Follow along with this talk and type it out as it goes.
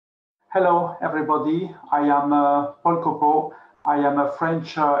Hello, everybody. I am Paul Coppo. I am a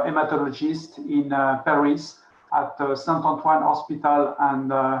French hematologist in Paris at Saint-Antoine Hospital and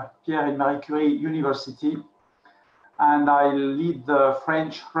Pierre and Marie Curie University. And I lead the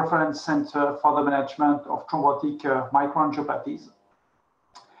French Reference Center for the Management of Thrombotic Microangiopathies.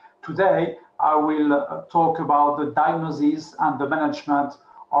 Today, I will talk about the diagnosis and the management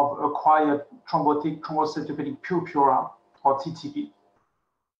of acquired thrombotic thrombocytopenic purpura, or TTP.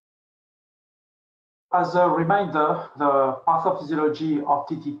 As a reminder, the pathophysiology of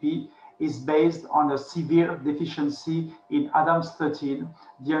TTP is based on a severe deficiency in ADAMTS13,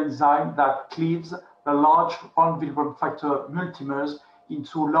 the enzyme that cleaves the large von Willebrand factor multimers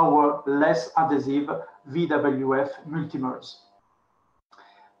into lower, less adhesive VWF multimers.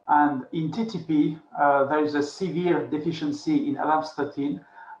 And in TTP, there is a severe deficiency in ADAMTS13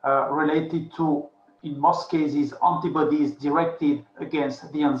 related to, in most cases, antibodies directed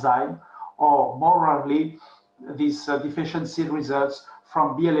against the enzyme, or more rarely, this deficiency results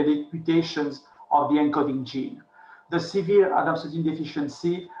from biallelic mutations of the encoding gene. The severe ADAMTS13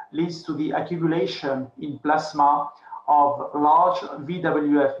 deficiency leads to the accumulation in plasma of large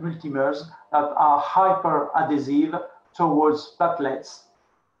VWF multimers that are hyperadhesive towards platelets.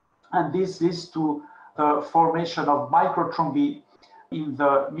 And this leads to the formation of microthrombi in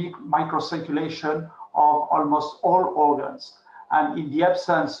the microcirculation of almost all organs. And in the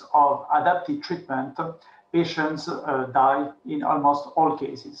absence of adaptive treatment, patients die in almost all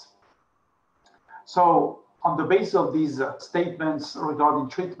cases. So on the basis of these statements regarding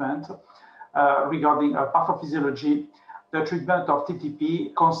treatment, regarding pathophysiology, the treatment of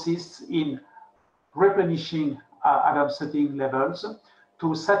TTP consists in replenishing ADAMTS13 levels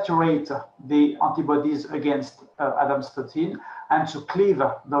to saturate the antibodies against ADAMTS13 and to cleave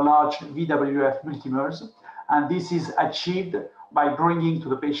the large VWF multimers. And this is achieved by bringing to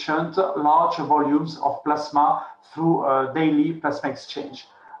the patient large volumes of plasma through daily plasma exchange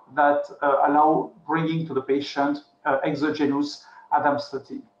that allow bringing to the patient exogenous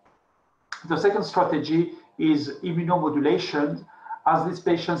ADAMTS13. The second strategy is immunomodulation. As these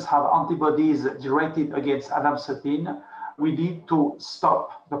patients have antibodies directed against ADAMTS13, we need to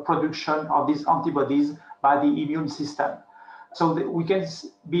stop the production of these antibodies by the immune system. So we can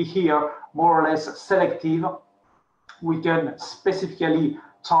be here more or less selective. We can specifically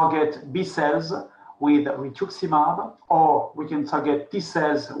target B cells with rituximab, or we can target T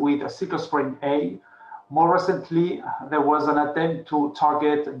cells with cyclosporin A. More recently, there was an attempt to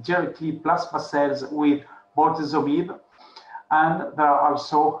target directly plasma cells with bortezomib. And there are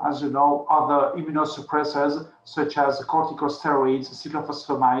also, as you know, other immunosuppressors such as corticosteroids,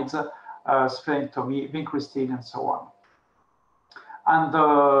 cyclophosphomides, splenectomy, vincristine, and so on. And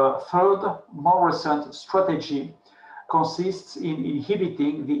the third, more recent strategy consists in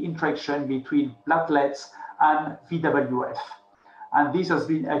inhibiting the interaction between platelets and VWF. And this has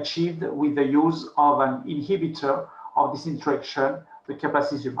been achieved with the use of an inhibitor of this interaction, the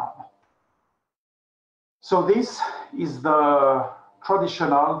capacizumab. So this is the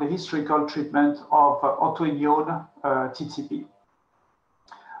traditional, the historical treatment of autoimmune TTP.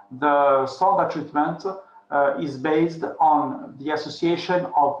 The standard treatment is based on the association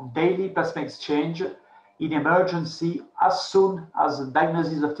of daily plasma exchange in emergency as soon as the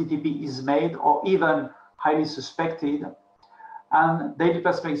diagnosis of TTP is made or even highly suspected. And daily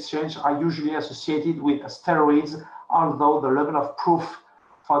plasma exchange are usually associated with steroids, although the level of proof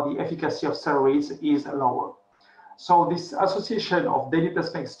for the efficacy of steroids is lower. So this association of daily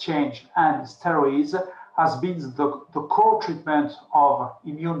plasma exchange and steroids has been the core treatment of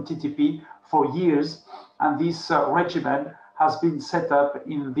immune TTP for years, and this regimen has been set up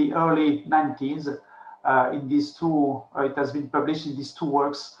in the early 90s. It has been published in these two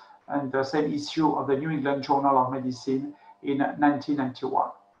works and the same issue of the New England Journal of Medicine in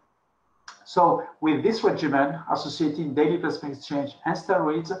 1991. So with this regimen associating daily plasma exchange and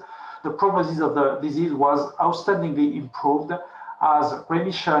steroids, the prognosis of the disease was outstandingly improved as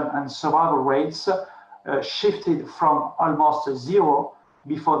remission and survival rates shifted from almost zero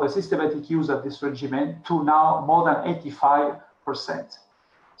before the systematic use of this regimen to now more than 85%.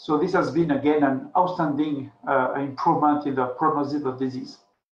 So this has been, again, an outstanding improvement in the prognosis of disease.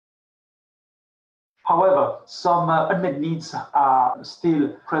 However, some unmet needs are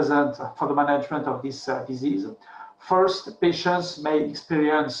still present for the management of this disease. First, patients may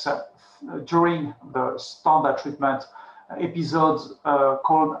experience during the standard treatment episodes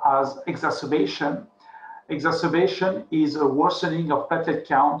called as exacerbation. Exacerbation is a worsening of platelet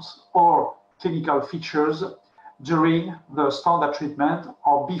counts or clinical features during the standard treatment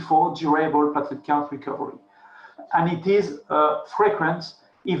or before durable platelet count recovery. And it is a frequent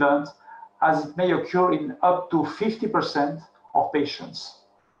event as it may occur in up to 50% of patients.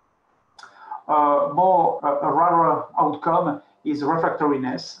 A rarer outcome is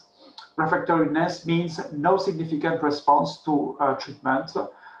refractoriness. Refractoriness means no significant response to treatment,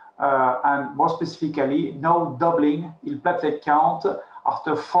 and more specifically, no doubling in platelet count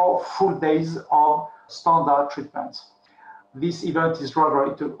after 4 full days of standard treatment. This event is rather,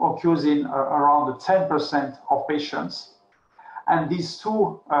 it occurs in around 10% of patients. And these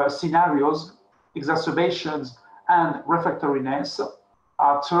two scenarios, exacerbations and refractoriness,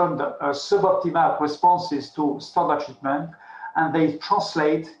 are termed suboptimal responses to standard treatment, and they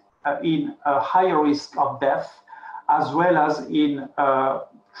translate in a higher risk of death, as well as in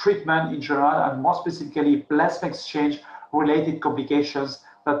treatment in general, and more specifically plasma exchange related complications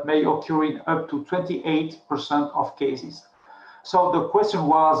that may occur in up to 28% of cases. So the question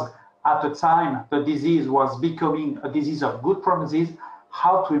was, at the time the disease was becoming a disease of good prognosis,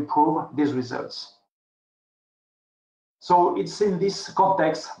 how to improve these results. So it's in this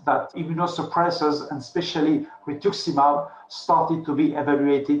context that immunosuppressors, and especially rituximab, started to be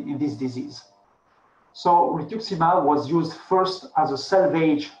evaluated in this disease. So rituximab was used first as a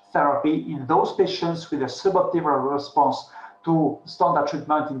salvage therapy in those patients with a suboptimal response to standard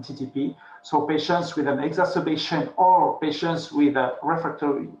treatment in TTP, so patients with an exacerbation or patients with a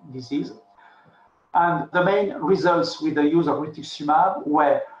refractory disease. And the main results with the use of rituximab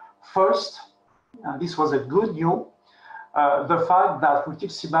were, first, and this was a good news, the fact that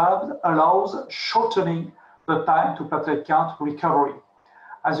rituximab allows shortening the time to platelet count recovery.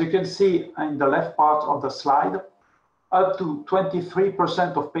 As you can see in the left part of the slide, up to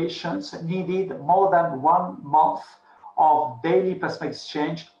 23% of patients needed more than 1 month of daily plasma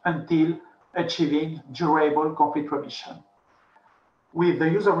exchange until achieving durable complete remission. With the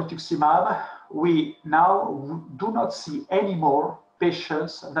use of rituximab, we now do not see any more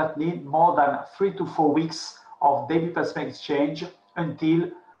patients that need more than 3 to 4 weeks of daily plasma exchange until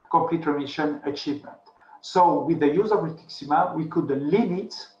complete remission achievement. So with the use of rituximab, we could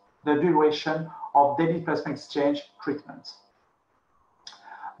limit the duration of daily plasma exchange treatment.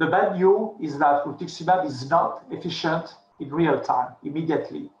 The bad news is that rituximab is not efficient in real time,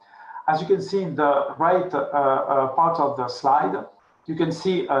 immediately. As you can see in the right part of the slide, you can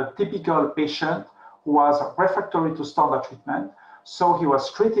see a typical patient who was refractory to standard treatment. So he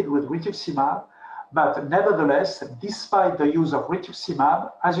was treated with rituximab, but nevertheless, despite the use of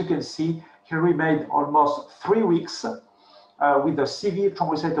rituximab, as you can see, he remained almost 3 weeks with a severe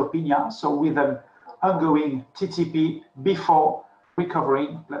thrombocytopenia, so with an ongoing TTP before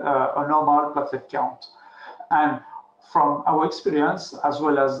recovering a normal platelet count. And from our experience, as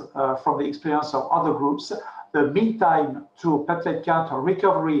well as from the experience of other groups, the mean time to platelet count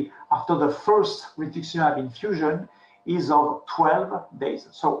recovery after the first rituximab infusion is of 12 days,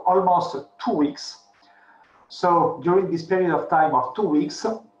 so almost 2 weeks. So during this period of time of 2 weeks,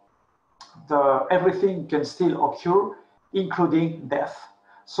 everything can still occur, including death.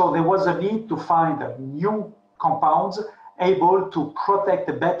 So there was a need to find new compounds able to protect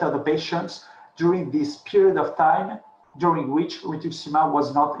better the patients during this period of time during which rituximab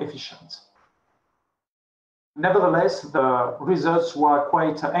was not efficient. Nevertheless, the results were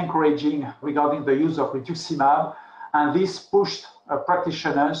quite encouraging regarding the use of rituximab, and this pushed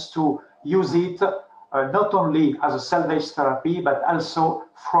practitioners to use it not only as a salvage therapy, but also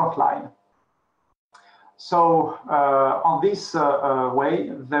frontline. So on this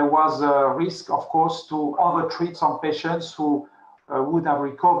way, there was a risk, of course, to overtreat some patients who would have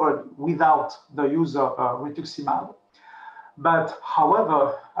recovered without the use of rituximab. But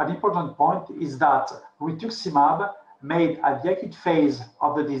however, an important point is that rituximab, made at the acute phase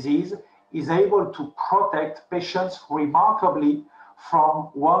of the disease, is able to protect patients remarkably from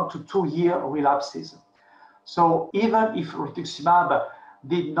 1 to 2 year relapses. So even if rituximab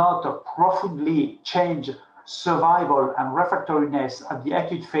did not profoundly change survival and refractoriness at the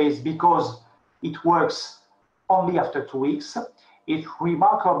acute phase because it works only after 2 weeks, it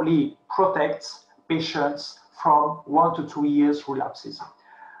remarkably protects patients from 1 to 2 years relapses.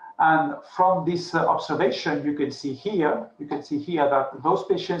 And from this observation, you can see here that those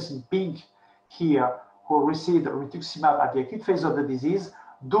patients in pink here who received rituximab at the acute phase of the disease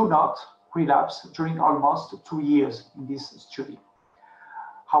do not relapse during almost 2 years in this study.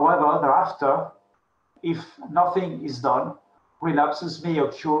 However, thereafter, if nothing is done, relapses may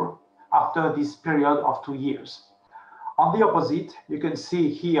occur after this period of 2 years. On the opposite, you can see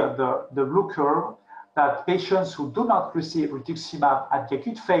here the blue curve that patients who do not receive rituximab at the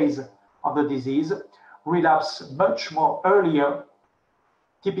acute phase of the disease relapse much more earlier,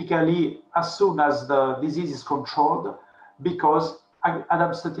 typically as soon as the disease is controlled, because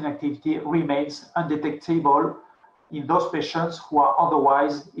ADAMTS13 activity remains undetectable in those patients who are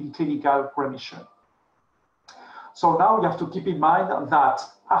otherwise in clinical remission. So now you have to keep in mind that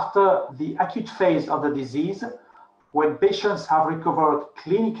after the acute phase of the disease, when patients have recovered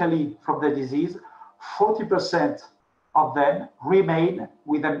clinically from the disease, 40% of them remain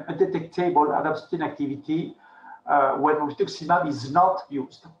with an undetectable ADAMTS13 activity when rituximab is not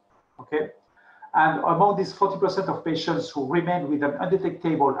used. Okay, and among these 40% of patients who remain with an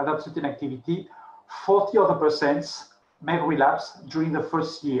undetectable ADAMTS13 activity, 40 other percent may relapse during the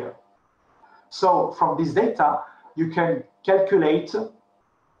first year. So from this data, you can calculate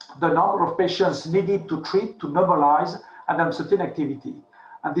the number of patients needed to treat to normalize ADAMTS13 activity.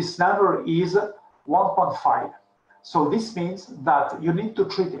 And this number is 1.5. So this means that you need to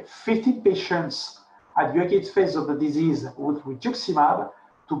treat 15 patients at the acute phase of the disease with rituximab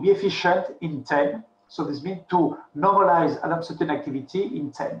to be efficient in 10. So this means to normalize ADAMTS13 activity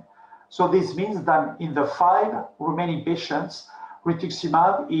in 10. So this means that in the 5 remaining patients,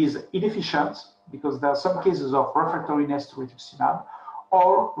 rituximab is inefficient because there are some cases of refractoriness to rituximab,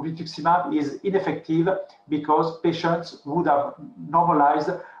 or rituximab is ineffective because patients would have normalized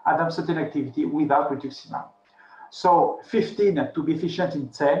ADAMTS13 activity without rituximab. So 15 to be efficient in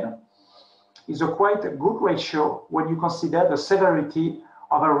 10 is a quite good ratio when you consider the severity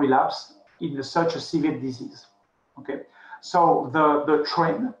of a relapse in such a severe disease. Okay, so the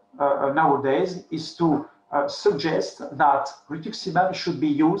trend nowadays is to suggest that rituximab should be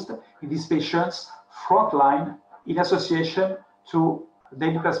used in these patients frontline in association to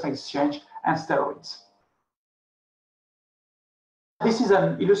daily plasma exchange and steroids. This is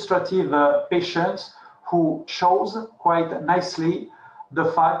an illustrative patient who shows quite nicely the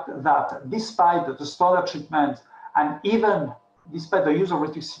fact that despite the standard treatment and even despite the use of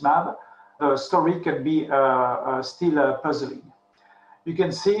rituximab, the story can be still puzzling. You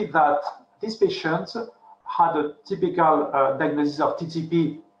can see that this patient had a typical diagnosis of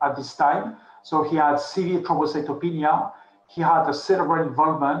TTP at this time. So he had severe thrombocytopenia, he had a cerebral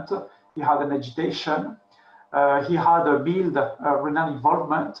involvement, he had an agitation, he had a mild renal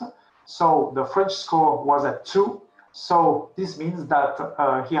involvement. So the French score was at 2. So this means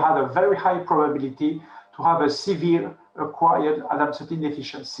that he had a very high probability to have a severe acquired ADAMTS13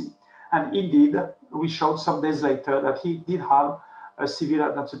 deficiency. And indeed, we showed some days later that he did have a severe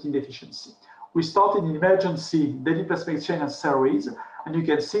ADAMTS13 deficiency. We started in emergency daily plasma exchange and steroids, and you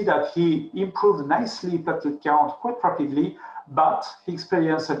can see that he improved nicely platelet count quite rapidly, but he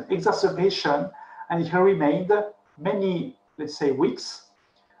experienced an exacerbation and he remained many, let's say, weeks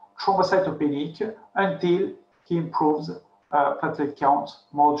thrombocytopenic until he improves platelet count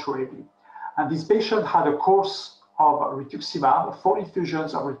more durably. And this patient had a course of rituximab, 4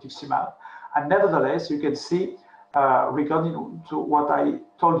 infusions of rituximab, and nevertheless, you can see regarding to what I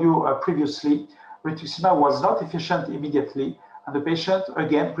told you previously, rituximab was not efficient immediately, and the patient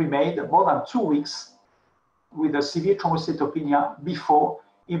again remained more than 2 weeks with a severe thrombocytopenia before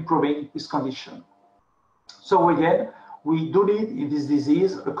improving his condition. So again, we do need in this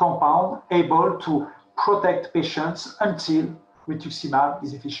disease a compound able to protect patients until rituximab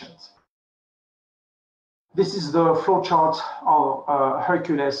is efficient. This is the flowchart of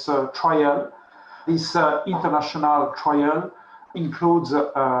Hercules trial. This international trial includes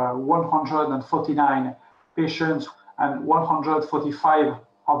 149 patients, and 145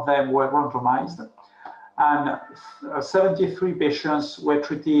 of them were randomized. And 73 patients were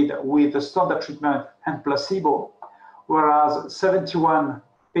treated with the standard treatment and placebo, whereas 71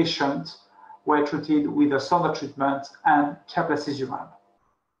 patients were treated with the standard treatment and carfilzomib.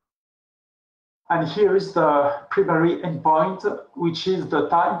 And here is the primary endpoint, which is the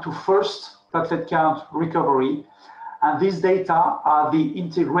time to first platelet count recovery. And these data are the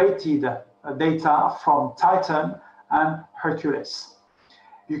integrated data from Titan and Hercules.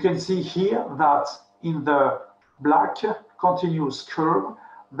 You can see here that in the black continuous curve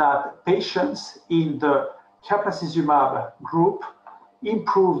that patients in the carfilzomib group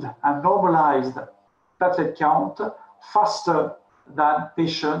improved and normalized platelet count faster than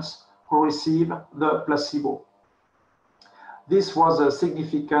patients who receive the placebo. This was a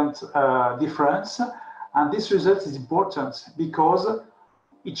significant difference, and this result is important because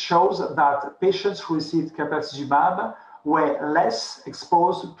it shows that patients who received carfilzomib were less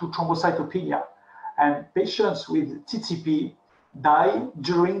exposed to thrombocytopenia, and patients with TTP die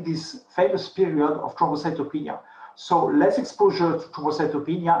during this famous period of thrombocytopenia. So less exposure to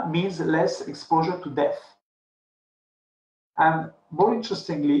thrombocytopenia means less exposure to death. And more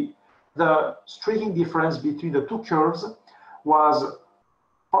interestingly, the striking difference between the two curves was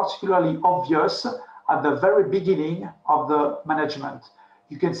particularly obvious at the very beginning of the management.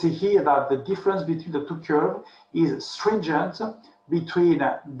 You can see here that the difference between the two curves is stringent between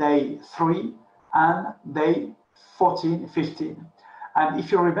day 3 and day 14, 15. And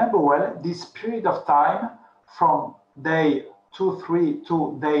if you remember well, this period of time from day 2, 3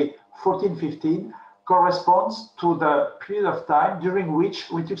 to day 14, 15 corresponds to the period of time during which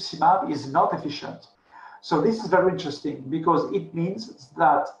rituximab is not efficient. So this is very interesting because it means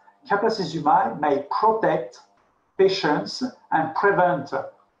that caplacizumab may protect patients and prevent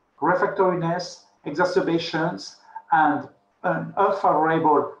refractoriness, exacerbations, and an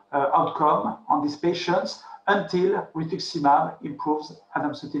unfavorable outcome on these patients until rituximab improves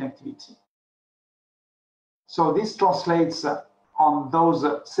Adams-13 activity. So this translates on those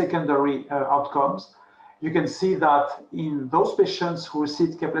secondary outcomes. You can see that in those patients who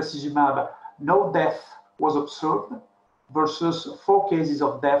received caplacizumab, no death was observed versus 4 cases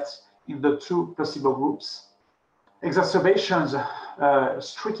of deaths in the 2 placebo groups. Exacerbations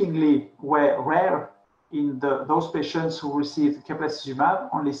strikingly were rare in those patients who received caplacizumab,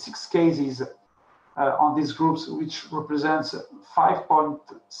 only 6 cases on these groups, which represents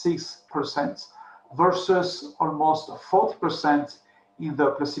 5.6% versus almost 40% in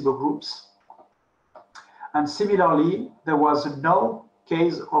the placebo groups. And similarly, there was no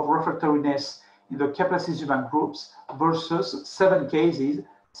case of refractoriness in the caplacizumab groups versus 7 cases,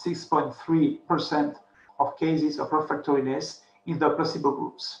 6.3% of cases of refractoriness in the placebo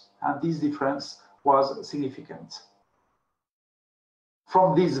groups. And this difference was significant.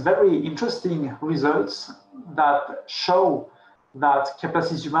 From these very interesting results that show that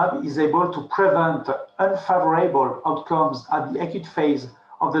caplacizumab is able to prevent unfavorable outcomes at the acute phase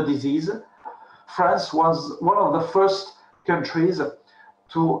of the disease, France was one of the first countries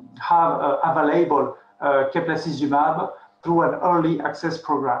to have available caplacizumab through an early access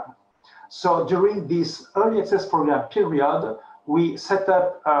program. So during this early access program period, we set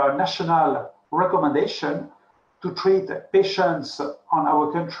up a national recommendation to treat patients on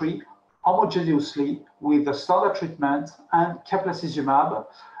our country homogeneously with the standard treatment and caplacizumab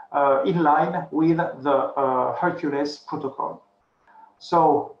in line with the Hercules protocol.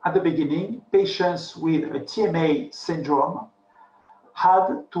 So at the beginning, patients with a TMA syndrome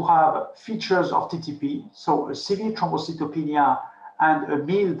had to have features of TTP, so a severe thrombocytopenia and a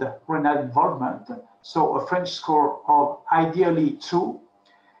mild renal involvement, so a French score of ideally 2.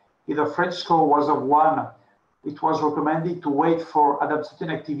 If the French score was of 1, it was recommended to wait for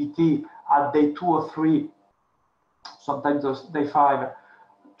Adams-13 activity at day 2 or 3, sometimes day 5,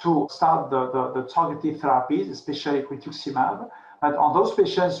 to start the targeted therapies, especially rituximab. But on those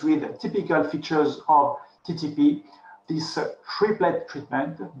patients with typical features of TTP, this triplet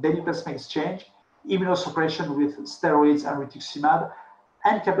treatment, daily plasma exchange, immunosuppression with steroids and rituximab,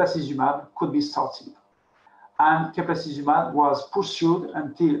 and caplacizumab could be started. And caplacizumab was pursued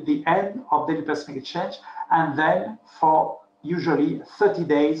until the end of daily plasma exchange, and then for usually 30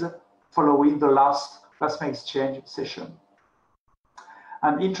 days following the last plasma exchange session.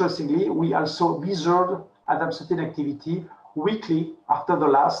 And interestingly, we also measured Adams-13 activity weekly after the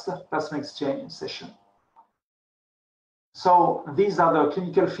last plasma exchange session. So these are the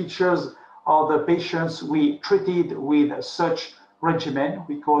clinical features of the patients we treated with such regimen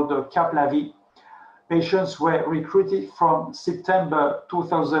we call the CAP-LAVI. Patients were recruited from September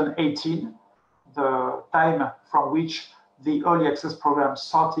 2018, the time from which the early access program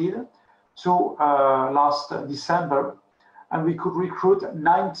started, to last December, and we could recruit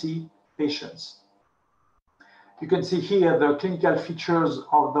 90 patients. You can see here the clinical features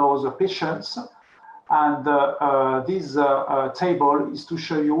of those patients, and this table is to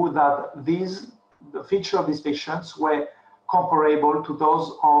show you that the feature of these patients were comparable to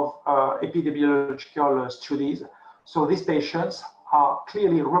those of epidemiological studies. So these patients are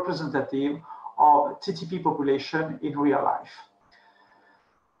clearly representative of TTP population in real life.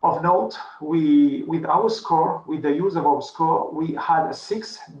 Of note, with our score, with the use of our score, we had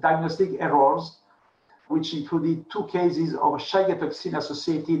 6 diagnostic errors, which included 2 cases of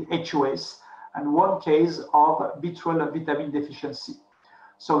Shiga-toxin-associated HUS and 1 case of B12 vitamin deficiency.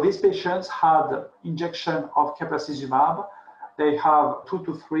 So these patients had injection of caplacizumab. They have 2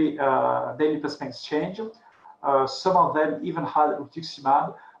 to 3 daily plasma exchange. Some of them even had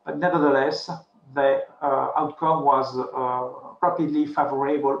rituximab, but nevertheless, the outcome was rapidly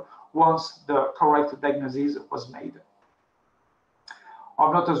favorable once the correct diagnosis was made.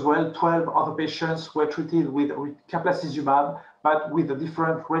 Of note as well, 12 other patients were treated with caplacizumab, but with a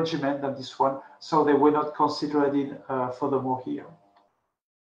different regimen than this one, so they were not considered furthermore here.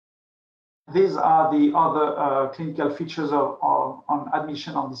 These are the other clinical features on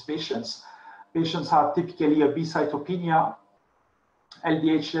admission of these patients. Patients had typically a B cytopenia.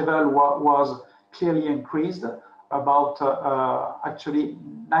 LDH level was clearly increased, about actually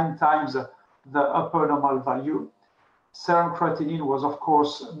 9 times the upper normal value. Serum creatinine was, of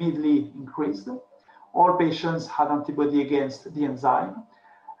course, mildly increased. All patients had antibody against the enzyme.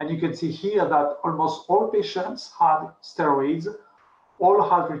 And you can see here that almost all patients had steroids, all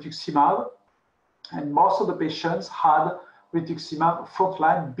had rituximab, and most of the patients had rituximab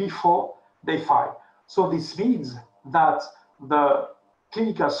frontline before day 5. So this means that the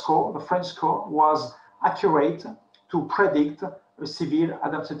clinical score, the French score, was accurate to predict a severe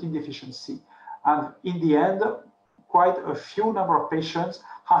Adam-13 deficiency. And in the end, quite a few number of patients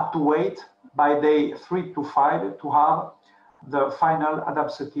had to wait by day 3 to 5 to have the final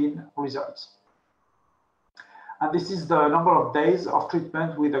Adam-13 results. And this is the number of days of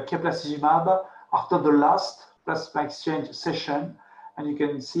treatment with keplacizumab after the last plasma exchange session. And you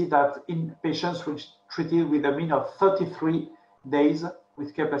can see that in patients which treated with a mean of 33 days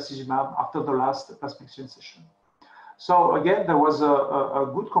with keplacizumab after the last plasma exchange session. So again, there was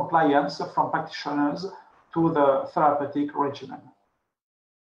a good compliance from practitioners to the therapeutic regimen.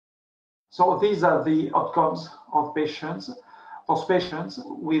 So these are the outcomes of patients. Those patients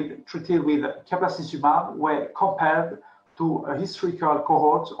treated with keplacizumab were compared to a historical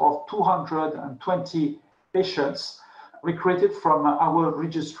cohort of 220 patients recruited from our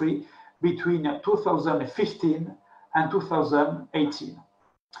registry between 2015 and 2018.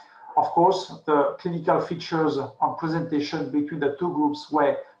 Of course, the clinical features on presentation between the two groups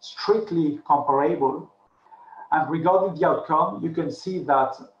were strictly comparable. And regarding the outcome, you can see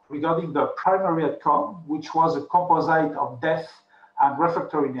that regarding the primary outcome, which was a composite of death and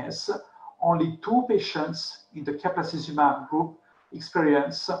refractoriness, only 2 patients in the keplacizumab group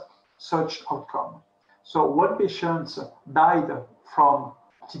experienced such outcome. So 1 patient died from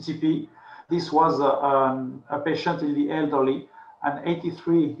TTP. This was a patient in the elderly, an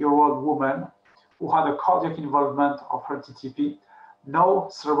 83-year-old woman who had a cardiac involvement of her TTP, no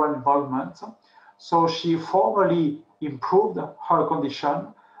cerebral involvement. So she formally improved her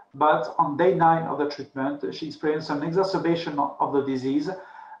condition, but on day 9 of the treatment, she experienced an exacerbation of the disease,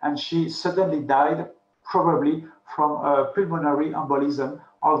 and she suddenly died, probably from a pulmonary embolism,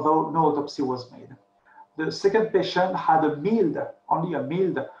 although no autopsy was made. The second patient had only a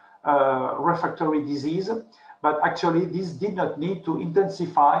mild refractory disease, but actually this did not need to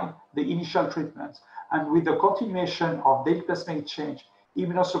intensify the initial treatment. And with the continuation of daily plasma exchange,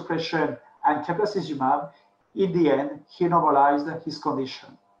 immunosuppression, and keplacizumab, in the end, he normalized his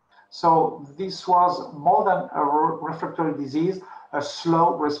condition. So this was more than a refractory disease, a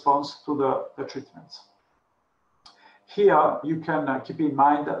slow response to the treatments. Here, you can keep in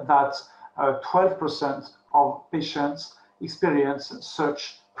mind that 12% of patients experience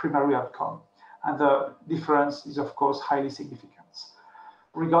such primary outcome. And the difference is, of course, highly significant.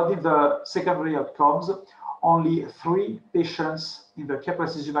 Regarding the secondary outcomes, only 3 patients in the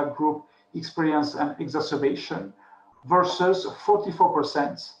keplacizumab group experienced an exacerbation versus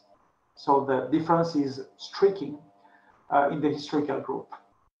 44%. So the difference is striking in the historical group.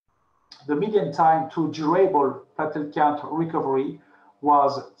 The median time to durable platelet count recovery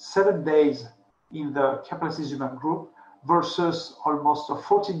was 7 days in the keplacizumab group versus almost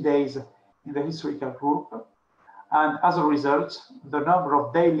 14 days in the historical group. And as a result, the number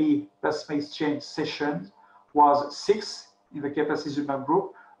of daily plasma exchange sessions was 6 in the keplacizumab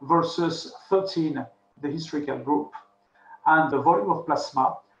group versus 13 in the historical group. And the volume of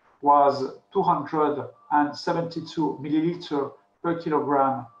plasma was 272 milliliter per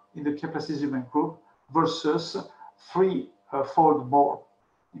kilogram in the keplacizumab group versus 3-fold more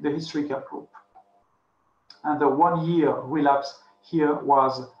in the historical group. And the 1-year relapse here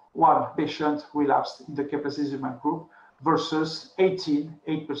was 1 patient relapsed in the keplacizumab group versus 8%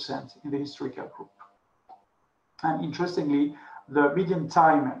 in the historical group. And interestingly, the median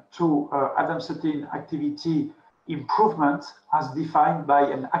time to Adam-13 activity improvement, as defined by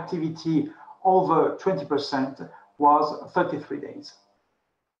an activity over 20%, was 33 days.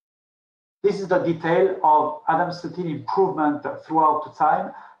 This is the detail of Adam-13 improvement throughout the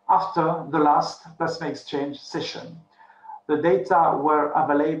time after the last plasma exchange session. The data were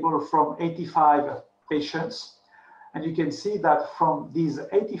available from 85 patients, and you can see that from these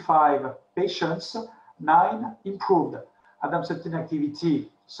 85 patients, 9 improved Adam-13 activity,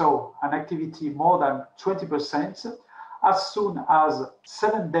 so an activity more than 20%, as soon as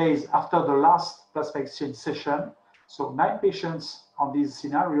 7 days after the last plasma exchange session. So 9 patients on this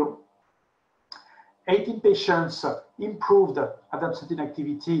scenario. 18 patients improved Adam-13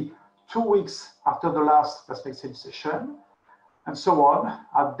 activity 2 weeks after the last plasma exchange session. And so on.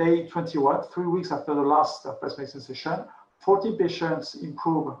 At day 21, 3 weeks after the last plasma session, 14 patients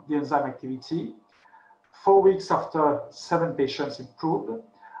improved the enzyme activity. 4 weeks after, 7 patients improved.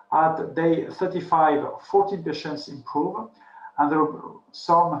 At day 35, 14 patients improved. And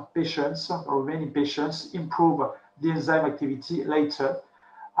some patients, the remaining patients, improve the enzyme activity later.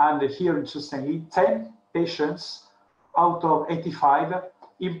 And here, interestingly, 10 patients out of 85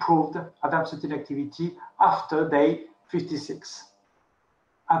 improved ADAM13 activity after day 56.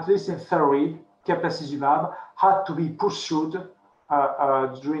 At least in theory, caplacizumab had to be pursued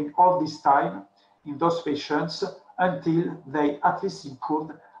during all this time in those patients until they at least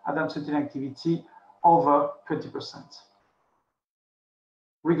improved ADAM13 activity over 20%.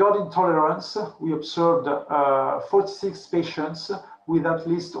 Regarding tolerance, we observed 46 patients with at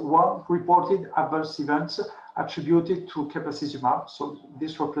least one reported adverse event attributed to caplacizumab. So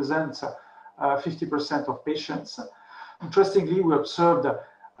this represents 50% of patients. Interestingly, we observed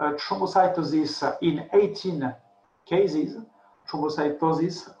thrombocytosis in 18 cases.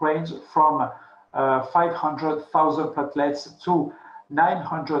 Thrombocytosis ranged from 500,000 platelets to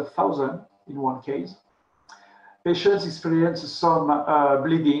 900,000 in one case. Patients experienced some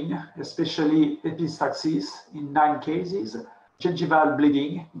bleeding, especially epistaxis in 9 cases, gingival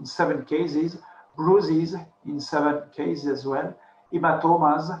bleeding in 7 cases, bruises in 7 cases as well,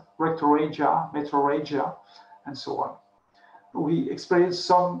 hematomas, rectorrhagia, metrorrhagia, and so on. We experienced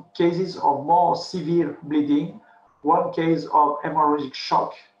some cases of more severe bleeding, one case of hemorrhagic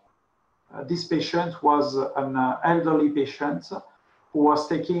shock. This patient was an elderly patient who was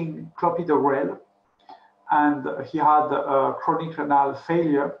taking clopidogrel, and he had chronic renal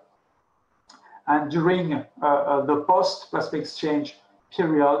failure. And during the post-plasma exchange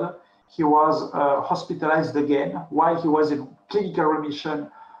period, he was hospitalized again while he was in clinical remission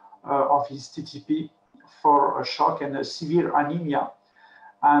of his TTP for a shock and a severe anemia.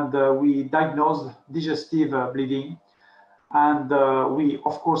 And we diagnosed digestive bleeding. And we,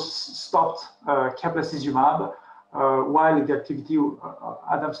 of course, stopped caplacizumab while the activity,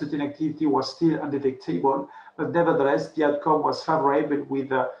 ADAM13 activity was still undetectable. But nevertheless, the outcome was favorable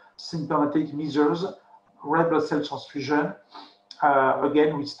with symptomatic measures, red blood cell transfusion.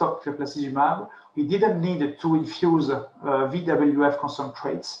 Again, we stopped caplacizumab. We didn't need to infuse VWF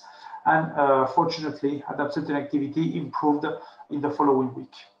concentrates. And fortunately, ADAM13 activity improved in the following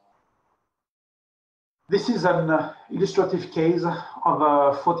week. This is an illustrative case of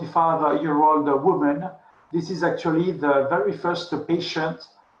a 45-year-old woman. This is actually the very first patient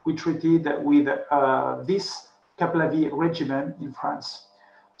we treated with this Caplavir regimen in France.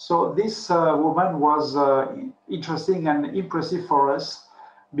 So this woman was interesting and impressive for us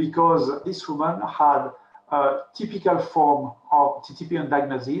because this woman had a typical form of TTP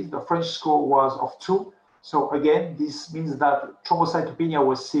undiagnosis. The French score was of 2. So again, this means that thrombocytopenia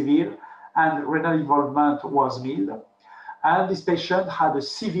was severe and renal involvement was mild. And this patient had a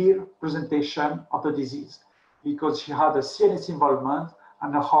severe presentation of the disease because she had a CNS involvement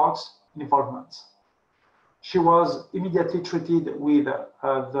and a heart involvement. She was immediately treated with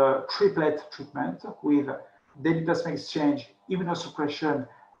the triplet treatment with daily plasma exchange, immunosuppression,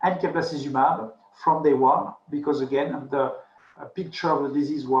 and caplacizumab from day 1, because again, the picture of the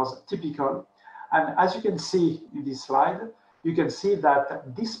disease was typical. And as you can see in this slide, you can see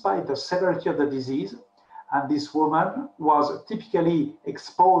that despite the severity of the disease, and this woman was typically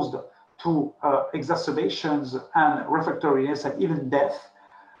exposed to exacerbations and refractoriness and even death,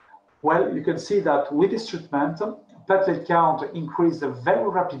 well, you can see that with this treatment, platelet count increased very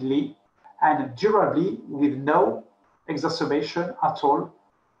rapidly and durably with no exacerbation at all,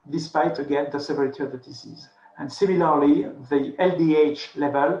 despite, again, the severity of the disease. And similarly, the LDH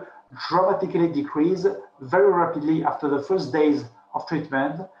level dramatically decreased very rapidly after the first days of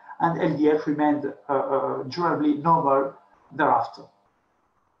treatment, and LDH remained durably normal thereafter.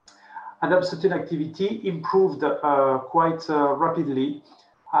 ADAM13 activity improved quite rapidly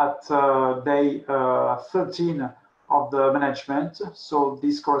at day 13 of the management. So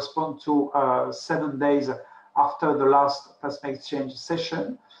this corresponds to 7 days after the last plasma exchange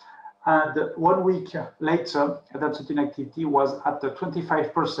session. And 1 week later, ADAM13 activity was at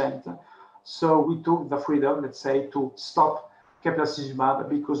 25%. So we took the freedom, let's say, to stop caplacizumab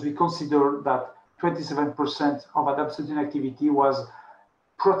because we considered that 27% of ADAM13 activity was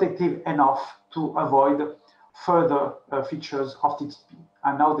protective enough to avoid further features of TTP.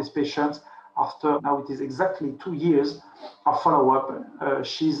 And now this patient, after now it is exactly 2 years of follow-up,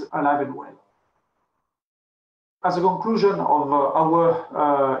 she's alive and well. As a conclusion of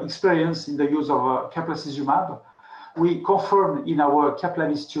our experience in the use of caplacizumab, we confirmed in our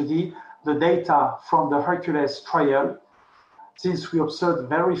Caplavir study the data from the Hercules trial. since we observed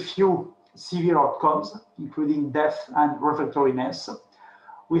very few severe outcomes, including death and refractoriness.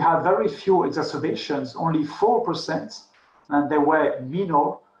 We had very few exacerbations, only 4%, and they were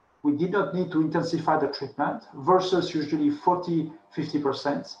minor. We did not need to intensify the treatment versus usually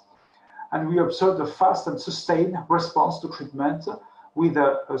 40–50%. And we observed a fast and sustained response to treatment with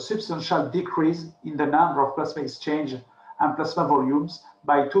a substantial decrease in the number of plasma exchange and plasma volumes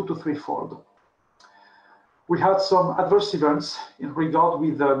by 2 to 3-fold. We had some adverse events in regard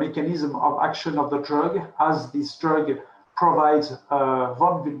with the mechanism of action of the drug, as this drug provides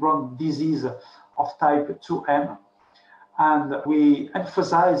von Willebrand disease of type 2M. And we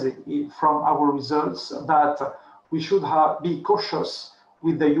emphasize from our results that we should be cautious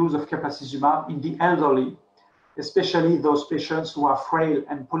with the use of caplacizumab in the elderly, especially those patients who are frail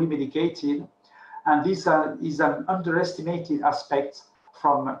and polymedicated. And this is an underestimated aspect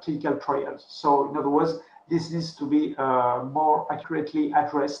from clinical trials. So in other words, this needs to be more accurately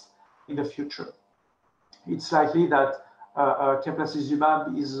addressed in the future. It's likely that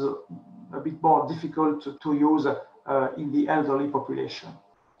caplacizumab is a bit more difficult to use in the elderly population.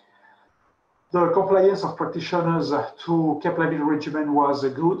 The compliance of practitioners to caplamine regimen was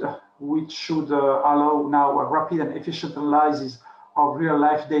good, which should allow now a rapid and efficient analysis of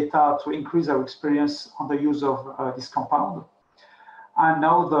real-life data to increase our experience on the use of this compound. And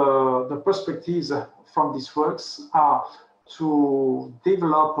now the perspectives from these works are to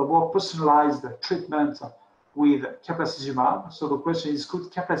develop a more personalized treatment with caplacizumab. So the question is,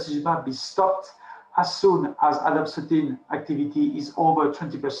 could caplacizumab be stopped as soon as adamantine activity is over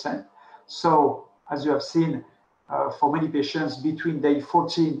 20%? So, as you have seen, for many patients between day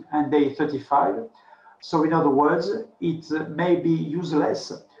 14 and day 35. So, in other words, it may be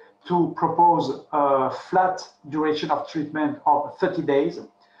useless to propose a flat duration of treatment of 30 days.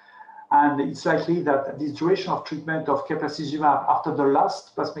 And it's likely that this duration of treatment of caplacizumab after the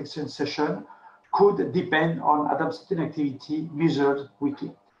last plasma exchange session could depend on adamantine activity measured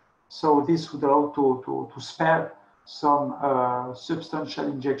weekly. So this would allow to spare some substantial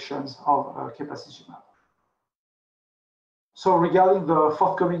injections of caplacizumab. So regarding the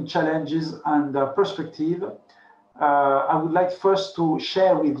forthcoming challenges and perspective, I would like first to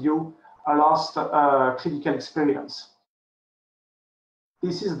share with you a last clinical experience.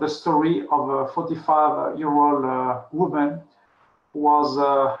 This is the story of a 45-year-old woman who was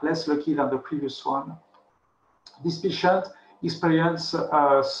less lucky than the previous one. This patient experienced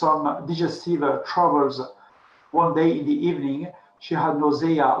some digestive troubles. One day in the evening, she had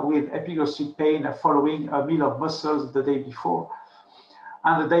nausea with epigastric pain following a meal of mussels the day before.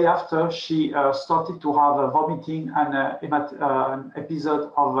 And the day after, she started to have vomiting and an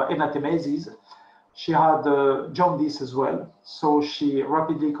episode of hematemesis. She had jaundice as well, so she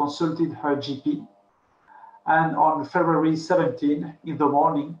rapidly consulted her GP. And on February 17 in the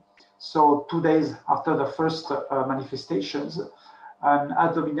morning, so 2 days after the first manifestations, an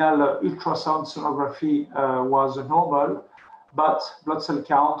abdominal ultrasound sonography was normal, but blood cell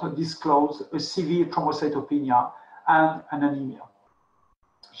count disclosed a severe thrombocytopenia and an anemia.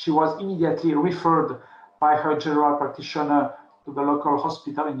 She was immediately referred by her general practitioner to the local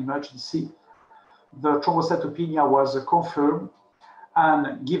hospital in emergency. The thrombocytopenia was confirmed,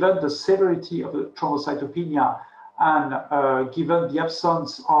 and given the severity of the thrombocytopenia and given the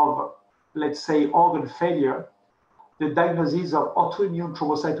absence of, let's say, organ failure, the diagnosis of autoimmune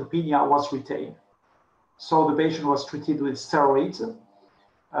thrombocytopenia was retained. So the patient was treated with steroids.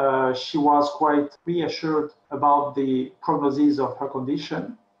 She was quite reassured about the prognosis of her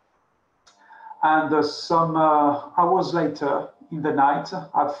condition. And some hours later in the night,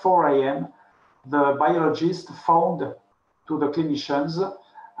 at 4 a.m., the biologist phoned to the clinicians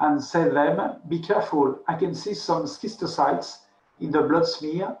and said them, "Be careful, I can see some schistocytes in the blood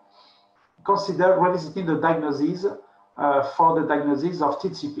smear. Consider revisiting the diagnosis for the diagnosis of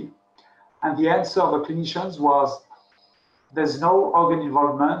TTP." And the answer of the clinicians was, there's no organ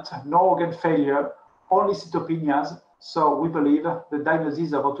involvement, no organ failure, only cytopenias. So we believe the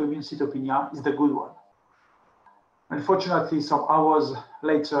diagnosis of autoimmune cytopenia is the good one. Unfortunately, some hours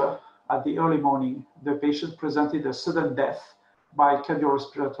later, at the early morning, the patient presented a sudden death by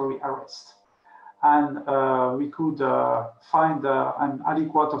cardiorespiratory arrest. And we could find an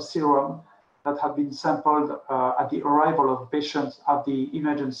aliquot of serum that had been sampled at the arrival of the patient at the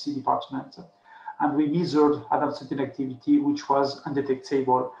emergency department. And we measured adamantine activity, which was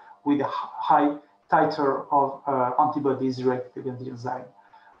undetectable with a high titer of antibodies directed against the enzyme.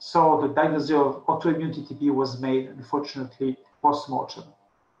 So the diagnosis of autoimmune TTP was made, unfortunately, post-mortem.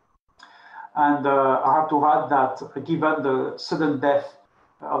 And I have to add that given the sudden death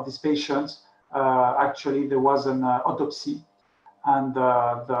of this patient, actually there was an autopsy and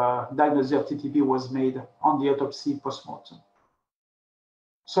the diagnosis of TTP was made on the autopsy post-mortem.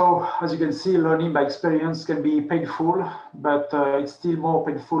 So, as you can see, learning by experience can be painful, but it's still more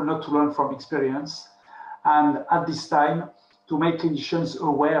painful not to learn from experience. And at this time, to make clinicians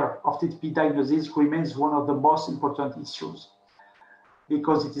aware of TTP diagnosis remains one of the most important issues,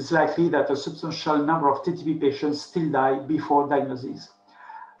 because it is likely that a substantial number of TTP patients still die before diagnosis.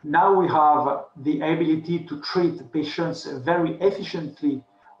 Now we have the ability to treat patients very efficiently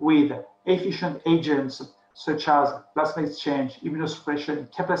with efficient agents such as plasma exchange, immunosuppression,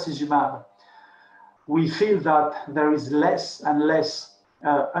 caplacizumab. We feel that there is less and less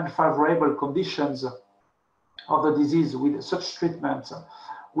unfavorable conditions of the disease with such treatment.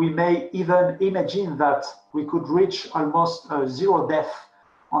 We may even imagine that we could reach almost zero death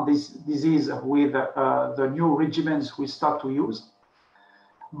on this disease with the new regimens we start to use.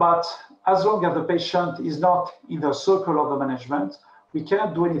 But as long as the patient is not in the circle of the management, we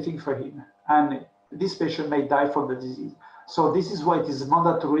cannot do anything for him, and this patient may die from the disease. So this is why it is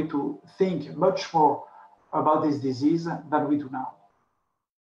mandatory to think much more about this disease than we do now.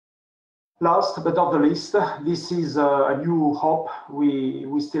 Last but not the least, this is a new hope we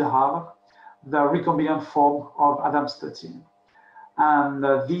still have, the recombinant form of ADAMTS13. And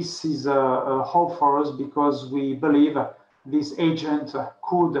this is a hope for us because we believe this agent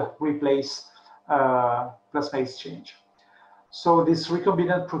could replace plasma exchange. So this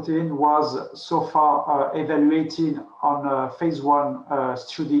recombinant protein was so far evaluated on a phase 1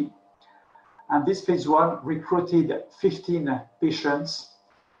 study. And this phase 1 recruited 15 patients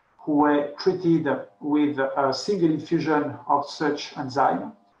who were treated with a single infusion of such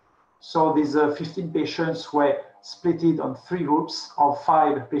enzyme. So these 15 patients were split on 3 groups of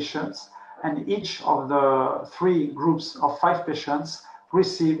 5 patients, and each of the 3 groups of 5 patients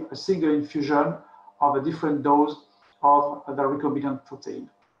received a single infusion of a different dose of the recombinant protein.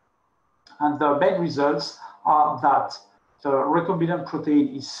 And the main results are that the recombinant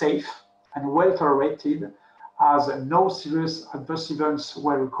protein is safe and well tolerated, as no serious adverse events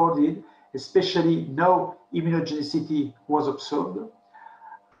were recorded, especially no immunogenicity was observed.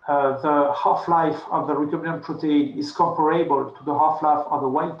 The half-life of the recombinant protein is comparable to the half-life of the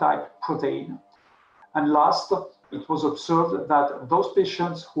wild-type protein. And last, it was observed that those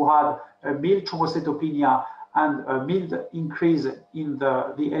patients who had a mild thrombocytopenia and a mild increase in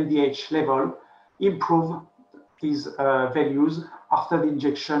the LDH level improve these values after the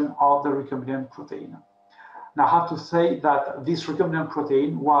injection of the recombinant protein. Now, I have to say that this recombinant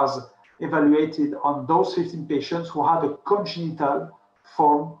protein was evaluated on those 15 patients who had a congenital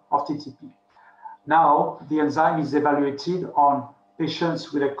form of TTP. Now, the enzyme is evaluated on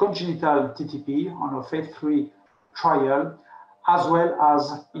patients with a congenital TTP on a phase 3 trial, as well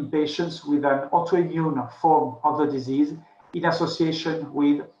as in patients with an autoimmune form of the disease in association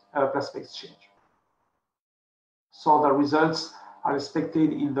with plasma exchange. So the results are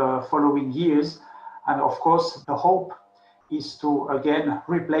expected in the following years. And of course, the hope is to again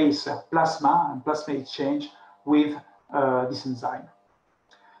replace plasma and plasma exchange with this enzyme.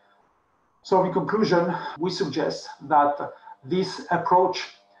 So in conclusion, we suggest that this approach,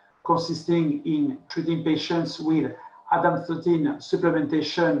 consisting in treating patients with ADAMTS13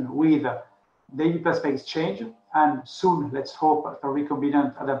 supplementation with daily plasma exchange, and soon, let's hope, the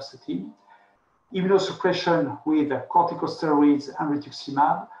recombinant ADAMTS13, immunosuppression with corticosteroids and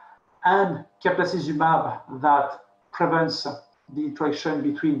rituximab, and caplacizumab that prevents the interaction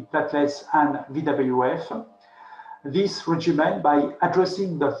between platelets and VWF. This regimen, by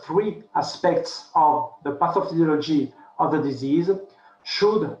addressing the 3 aspects of the pathophysiology of the disease,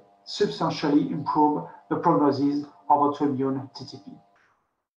 should substantially improve the prognosis of autoimmune TTP.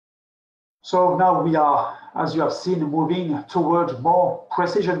 So now we are, as you have seen, moving toward more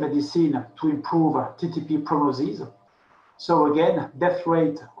precision medicine to improve TTP prognosis. So again, death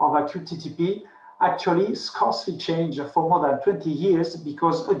rate of acute TTP actually scarcely changed for more than 20 years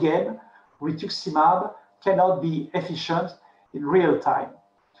because, again, rituximab cannot be efficient in real time.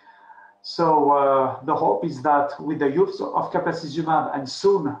 So the hope is that with the use of caplacizumab and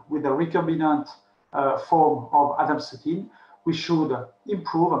soon with the recombinant form of ADAMTS13, we should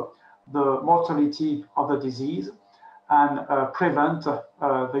improve the mortality of the disease and prevent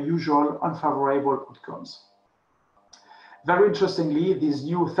the usual unfavorable outcomes. Very interestingly, these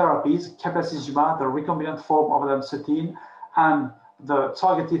new therapies, caplacizumab, the recombinant form of ADAMTS13, and the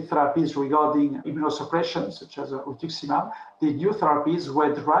targeted therapies regarding immunosuppression, such as rituximab, the new therapies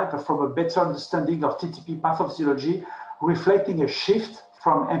were derived from a better understanding of TTP pathophysiology, reflecting a shift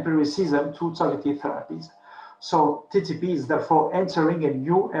from empiricism to targeted therapies. So TTP is therefore entering a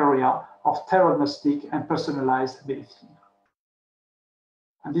new area of diagnostic and personalized medicine.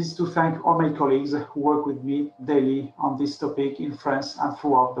 And this is to thank all my colleagues who work with me daily on this topic in France and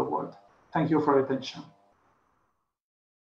throughout the world. Thank you for your attention.